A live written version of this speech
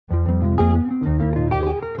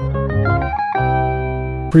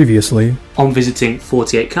Previously on visiting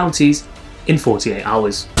 48 counties in 48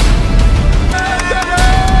 hours.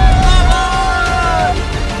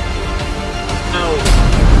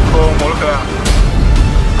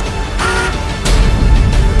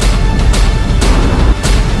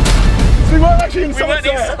 We weren't actually in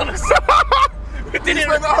Somerset. We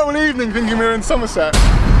spent the whole evening thinking we were in Somerset.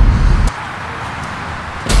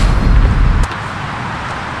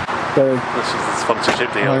 This is the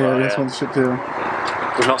sponsorship deal. Oh yeah, the sponsorship deal.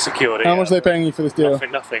 We've not secured it. How much are they paying you for this deal?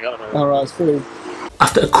 Nothing, I don't know. Alright, it's free.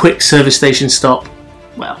 After a quick service station stop,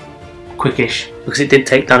 well, quickish, because it did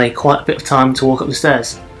take Danny quite a bit of time to walk up the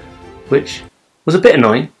stairs, which was a bit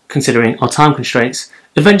annoying considering our time constraints.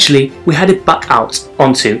 Eventually, we headed back out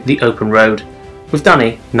onto the open road, with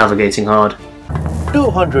Danny navigating hard.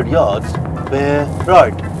 200 yards, bear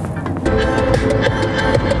right.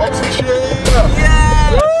 Oxfordshire!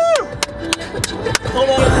 Yeah! Woo! Come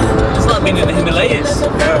on! It's like being in the Himalayas.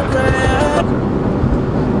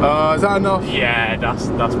 Is that enough? Yeah,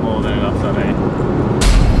 that's more than enough, I think.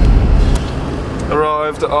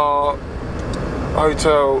 Arrived at our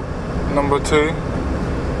hotel number 2.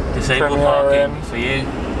 Disabled parking for you.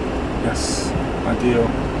 Yes, ideal.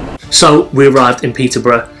 So we arrived in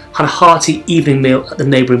Peterborough, had a hearty evening meal at the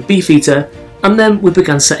neighbouring Beefeater, and then we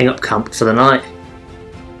began setting up camp for the night.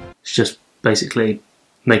 It's just basically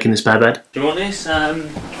making the spare bed. Do you want this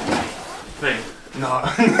thing? No.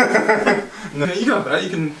 No, you can have that, you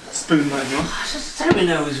can spoon that if you want. I just don't really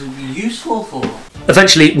know what it was useful for.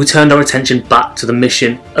 Eventually, we turned our attention back to the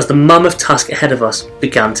mission as the mammoth task ahead of us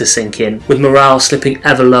began to sink in. With morale slipping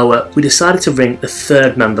ever lower, we decided to ring the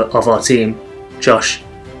third member of our team, Josh,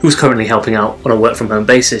 who was currently helping out on a work-from-home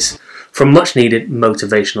basis, for a much-needed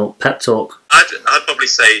motivational pep talk. I'd probably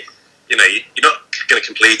say, you know, you're not going to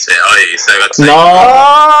complete it, are you? So I'd say,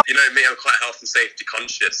 No! You know me, I'm quite health and safety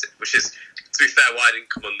conscious, which is, to be fair, why I didn't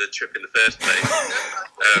come on the trip in the first place.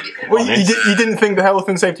 Well, you didn't think the health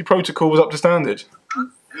and safety protocol was up to standard?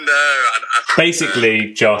 No.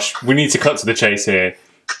 Basically, Josh, we need to cut to the chase here.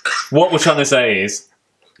 What we're trying to say is,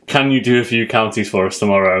 can you do a few counties for us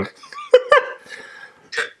tomorrow?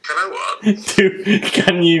 Can I what?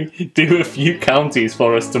 Can you do a few counties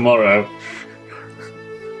for us tomorrow?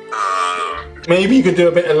 Maybe you could do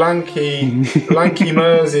a bit of lanky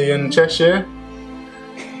Mersey and Cheshire.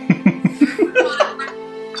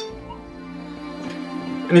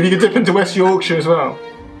 And if you could dip into West Yorkshire as well.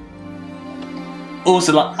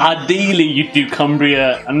 Also, like, ideally you'd do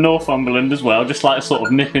Cumbria and Northumberland as well, just like sort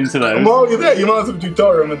of nip into those. And while you're there, you might as well do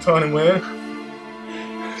Durham and Tyne Wear.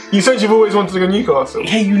 You said you've always wanted to go to Newcastle.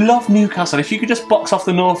 Yeah, you love Newcastle. If you could just box off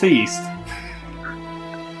the northeast.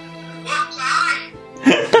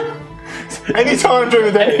 Any time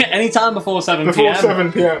during the day. Any time before 7 p.m. Before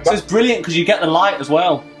 7 p.m. So it's brilliant because you get the light as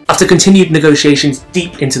well. After continued negotiations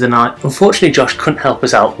deep into the night, unfortunately Josh couldn't help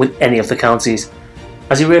us out with any of the counties,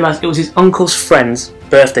 as he realised it was his uncle's friend's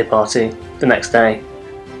birthday party the next day.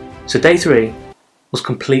 So day 3 was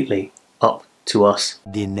completely up to us.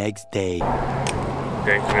 The next day.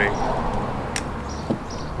 Day 3.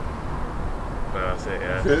 That's it,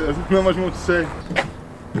 yeah. There's not much more to say.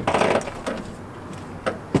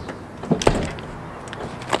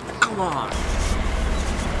 Come on.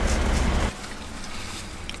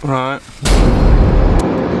 Right.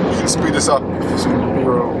 You can speed this up for some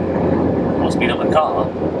B-roll. What, speed up the car?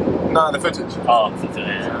 No, the footage. Oh,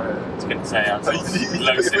 yeah. It's good to say.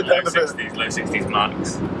 Low 60s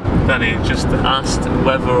max. Danny just asked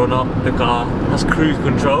whether or not the car has cruise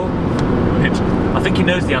control, which I think he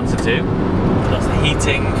knows the answer to. That's the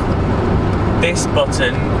heating. This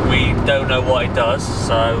button, we don't know what it does,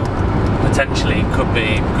 so potentially could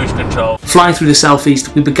be cruise control. Flying through the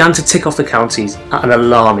southeast, we began to tick off the counties at an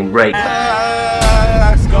alarming rate.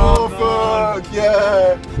 Let's go, fuck,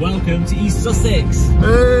 yeah! Welcome to East Sussex.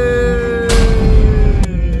 Hey!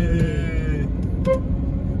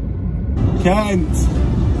 Kent!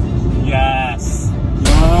 Yes.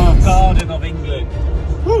 Yes! Garden of England.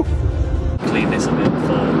 Woo! Clean this a bit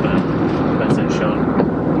for a better shot.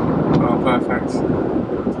 Oh, perfect.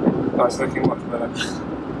 That's looking much better.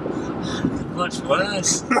 Much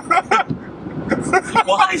worse.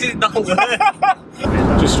 Why is it not worse?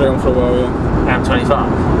 Just straight on for a while, yeah. M25?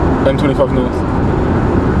 M25 north.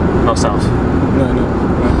 Not south. No.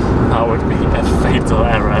 That would be a fatal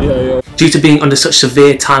error. Yeah. Due to being under such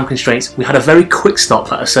severe time constraints, we had a very quick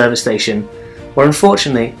stop at a service station, where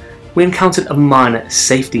unfortunately we encountered a minor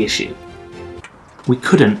safety issue. We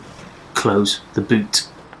couldn't close the boot.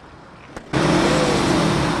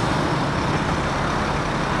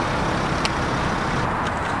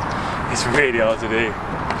 It's really hard to do.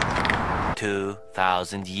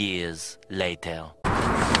 2,000 years later.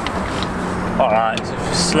 Alright, so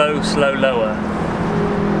slow, slow, lower.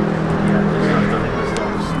 Yeah, I've done it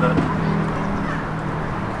this time.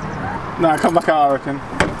 Nah, come back out, I reckon.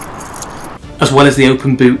 As well as the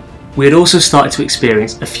open boot, we had also started to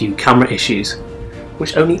experience a few camera issues,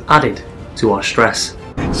 which only added to our stress.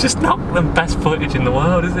 It's just not the best footage in the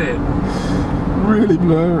world, is it? Really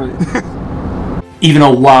blurry. Even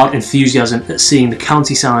our wild enthusiasm at seeing the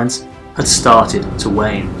county signs had started to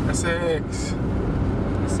wane. A 6.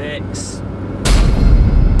 6.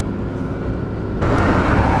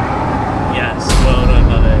 Yes, well done,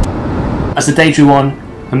 buddy. As the day drew on,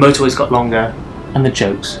 the motorways got longer and the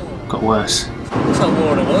jokes got worse. It's like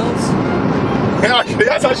War of the Worlds. Yeah, actually,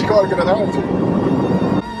 that's actually quite a good analogy.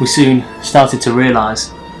 We soon started to realise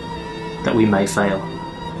that we may fail.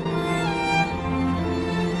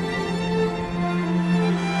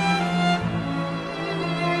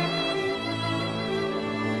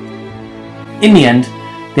 In the end,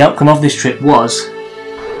 the outcome of this trip was,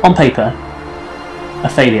 on paper, a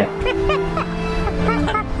failure.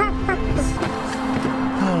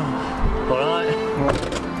 Alright.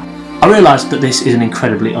 I realised that this is an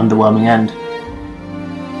incredibly underwhelming end.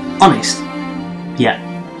 Honest, yet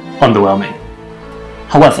underwhelming.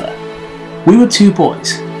 However, we were two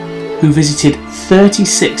boys who visited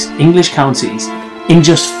 36 English counties in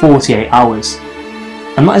just 48 hours,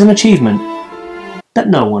 and that is an achievement that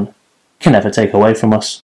no one can ever take away from us.